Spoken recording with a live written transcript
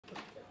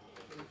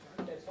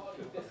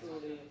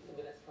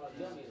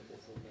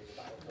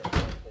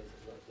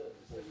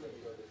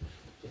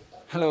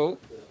Hello.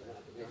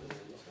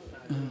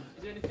 Is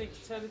there anything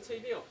to turn the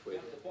TV off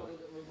with?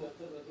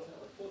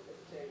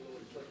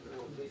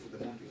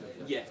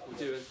 Yeah, we'll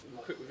do a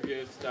quick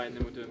review of today and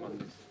then we'll do it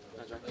Monday.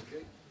 No, Jack.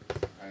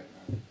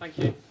 Thank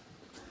you.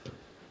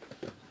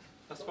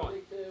 That's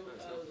fine.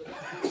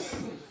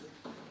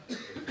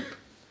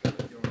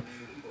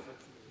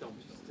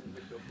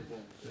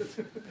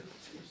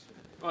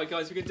 Alright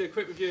guys, we're going to do a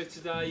quick review of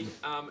today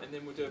and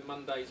then we'll do it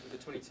Mondays with the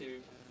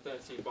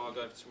 22:30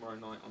 embargo for tomorrow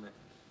night on it.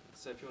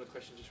 So if you want a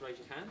question, just raise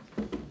your hand.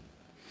 You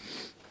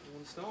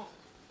want to start?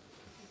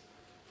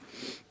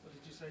 What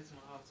did you say to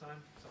my half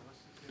time, Thomas?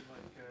 It seemed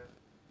like a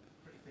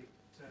pretty big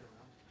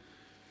turnaround.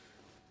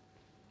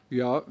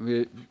 Yeah,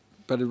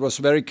 but it was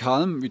very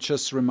calm. We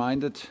just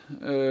reminded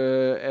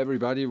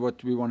everybody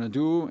what we want to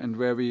do and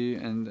where we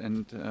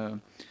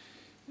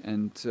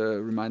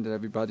reminded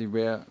everybody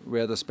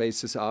where the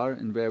spaces are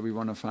and where we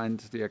want to find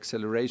the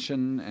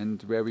acceleration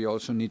and where we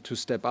also need to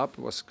step up.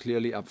 It was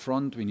clearly up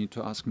front. We need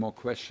to ask more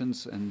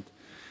questions and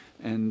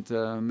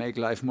make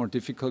life more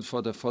difficult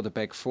for the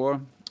back four.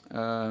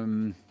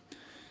 Well,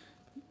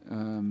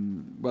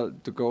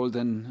 the goal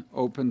then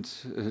opened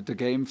the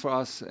game for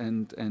us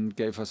and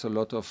gave us a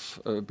lot of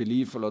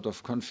belief, a lot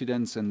of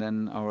confidence, and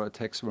then our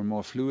attacks were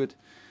more fluid.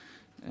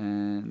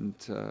 And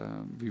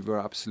we were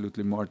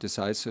absolutely more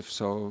decisive,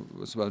 so it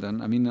was well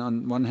done. I mean,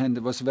 on one hand,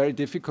 it was very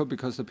difficult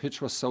because the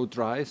pitch was so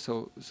dry,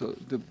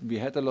 we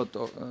had a lot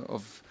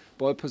of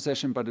ball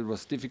possession, but it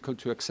was difficult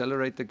to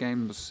accelerate the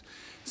game. It was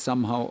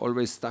somehow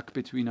always stuck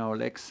between our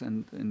legs,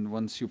 and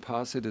once you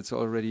pass it, it's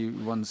already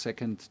 1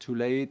 second too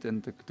late,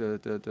 and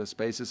the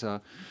spaces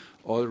are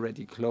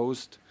already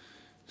closed.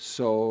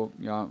 So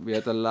yeah, we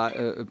had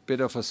a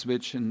bit of a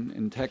switch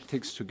in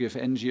tactics to give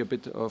Ng a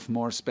bit of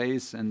more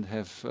space and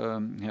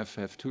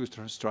have two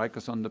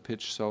strikers on the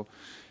pitch. So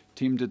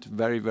team did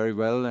very, very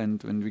well,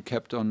 and when we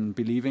kept on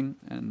believing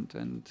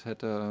and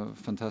had a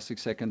fantastic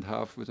second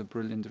half with a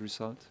brilliant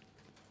result.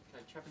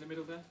 Okay, chap in the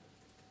middle there.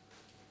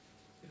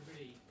 It's been a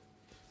really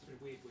sort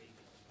of weird week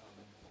off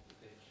the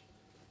pitch.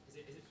 Is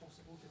it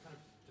possible to kind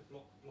of to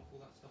block all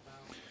that stuff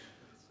out?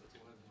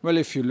 Well,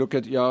 if you look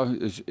at,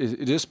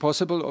 it is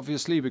possible,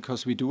 obviously,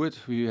 because we do it.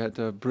 We had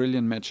a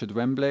brilliant match at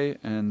Wembley,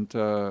 and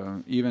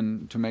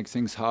even to make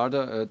things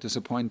harder, a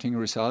disappointing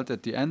result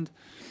at the end.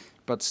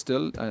 But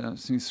still, I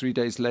think 3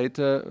 days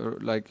later,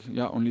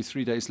 only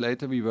 3 days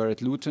later, we were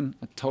at Luton,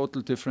 a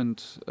total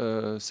different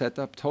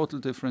setup, total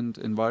different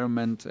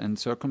environment and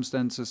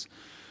circumstances.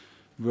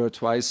 We were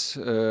twice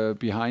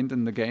behind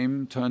in the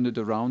game, turned it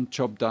around,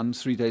 job done.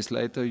 3 days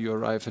later, you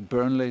arrive at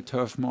Burnley,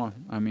 Turf Moor.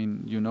 I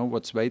mean, you know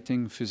what's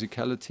waiting: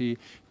 physicality,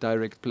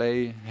 direct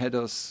play,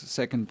 headers,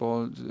 second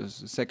ball,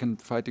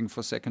 fighting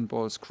for second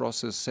balls,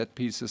 crosses, set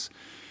pieces.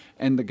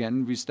 And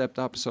again, we stepped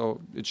up.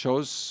 So it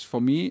shows, for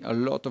me, a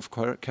lot of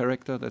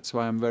character. That's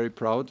why I'm very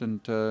proud,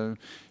 and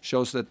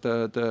shows that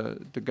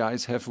the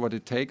guys have what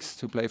it takes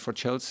to play for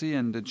Chelsea,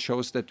 and it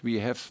shows that we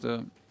have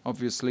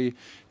obviously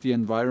the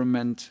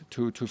environment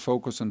to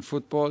focus on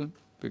football,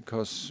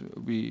 because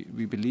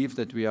we believe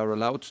that we are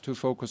allowed to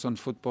focus on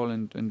football,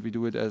 and we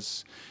do it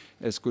as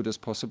good as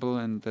possible,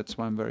 and that's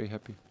why I'm very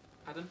happy.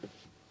 Adam? Thomas,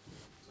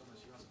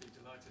 you must be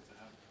delighted to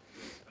have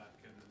Reece back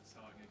and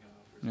starting again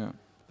after.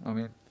 Yeah, I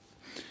mean,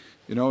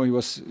 you know,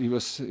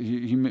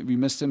 we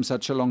missed him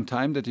such a long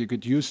time that you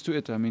get used to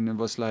it. I mean, it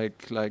was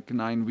like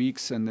 9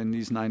 weeks, and in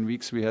these 9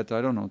 weeks we had,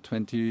 I don't know,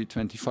 20,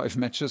 25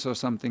 matches or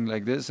something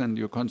like this, and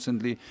you're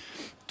constantly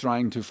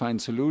trying to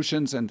find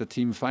solutions, and the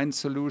team finds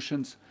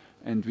solutions,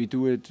 and we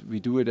do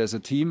it as a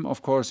team,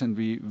 of course, and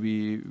we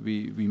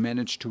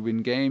manage to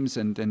win games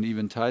and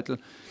even title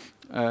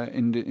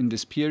in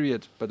this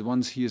period. But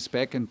once he is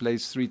back and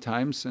plays 3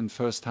 times, and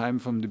first time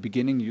from the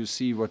beginning, you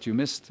see what you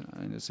missed.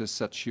 And this is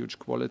such huge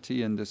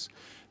quality, and it's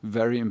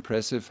very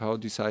impressive how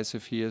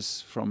decisive he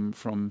is from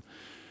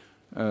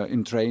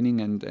in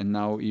training and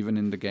now even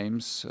in the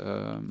games.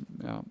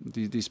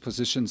 These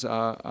positions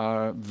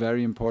are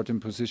very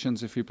important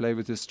positions if you play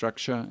with this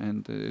structure,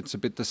 and it's a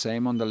bit the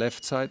same on the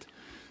left side.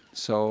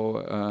 So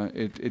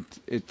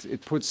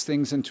it puts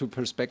things into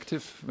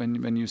perspective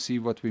when you see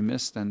what we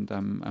missed, and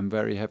I'm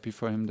very happy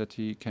for him that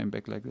he came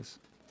back like this.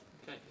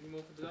 Okay, any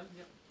more for today?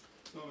 Yeah.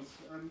 Thomas,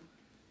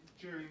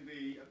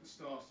 at the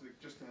start,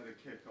 just ahead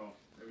of kick-off,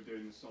 they were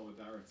doing the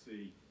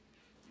solidarity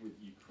with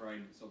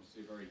Ukraine. It's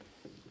obviously a very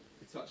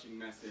touching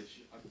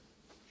message. I'm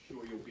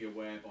sure you'll be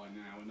aware by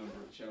now, a number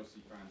of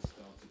Chelsea fans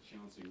started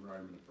chanting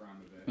Roman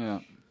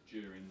Abramovich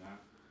during that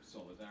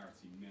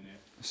solidarity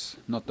minute. It's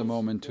not the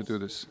moment to do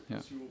this.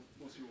 Yeah.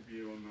 What's your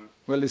view on that?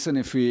 Well, listen,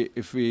 if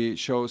we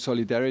show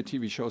solidarity,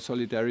 we show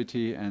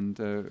solidarity, and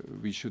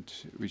we should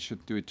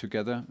do it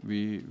together.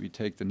 We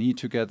take the knee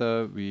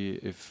together.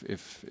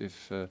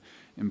 If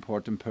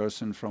important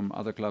person from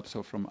other clubs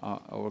or from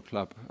our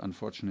club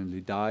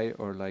unfortunately die,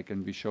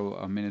 and we show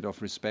a minute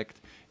of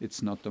respect,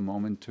 it's not the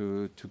moment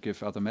to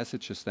give other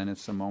messages. Then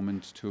it's the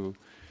moment to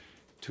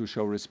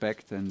show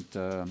respect, and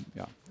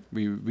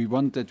we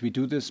want that we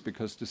do this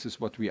because this is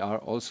what we are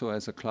also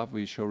as a club.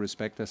 We show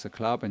respect as a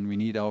club, and we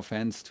need our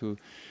fans to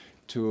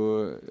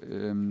to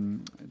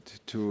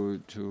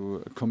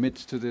commit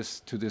to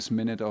this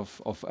minute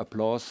of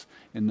applause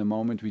in the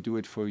moment. We do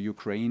it for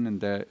Ukraine,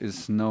 and there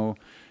is no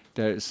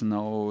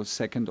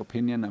second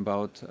opinion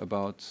about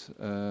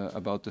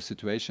the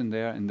situation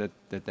there, and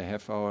that they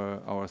have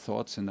our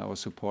thoughts and our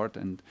support,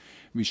 and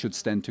we should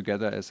stand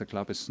together as a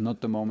club. It's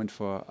not the moment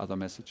for other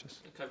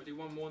messages. Okay, we'll do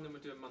one more and then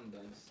we'll do a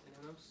Mondays.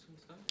 Anyone else want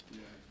to start? Yeah.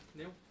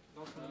 Neil,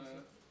 last one.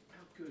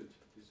 How good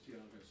is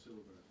Thiago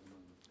Silva at the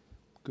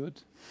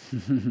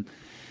moment? Good.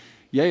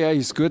 Yeah,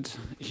 he's good.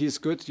 He's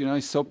good. You know,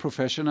 he's so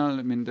professional.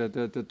 I mean,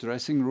 the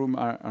dressing room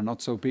are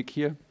not so big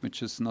here,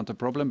 which is not a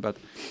problem. But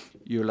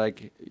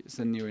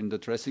then you're in the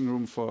dressing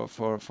room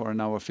for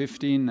an hour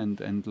 15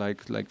 and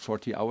like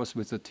 40 hours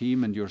with the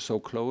team, and you're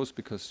so close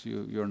because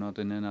you're not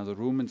in another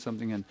room and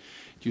something. And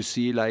you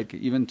see, like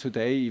even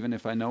today, even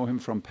if I know him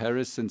from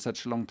Paris in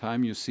such a long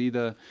time, you see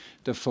the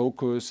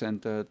focus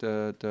and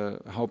the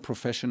how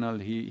professional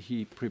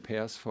he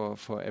prepares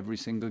for every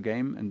single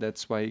game, and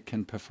that's why he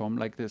can perform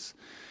like this.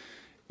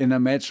 In a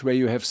match where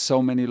you have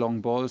so many long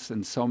balls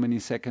and so many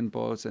second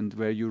balls, and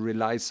where you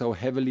rely so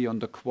heavily on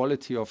the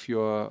quality of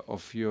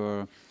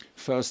your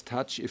first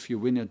touch. If you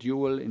win a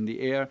duel in the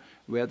air,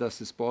 where does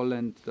this ball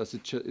land?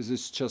 Is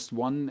this just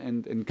one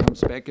and comes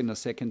back in a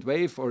second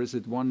wave, or is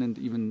it one and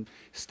even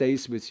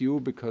stays with you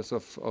because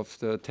of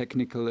the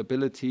technical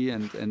ability,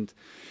 and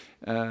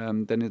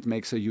then it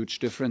makes a huge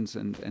difference,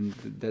 and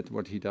that's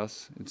what he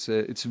does.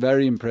 It's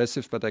very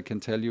impressive, but I can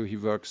tell you he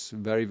works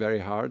very, very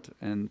hard,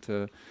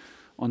 and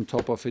on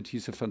top of it,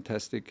 he's a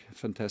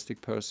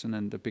fantastic person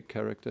and a big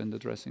character in the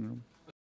dressing room.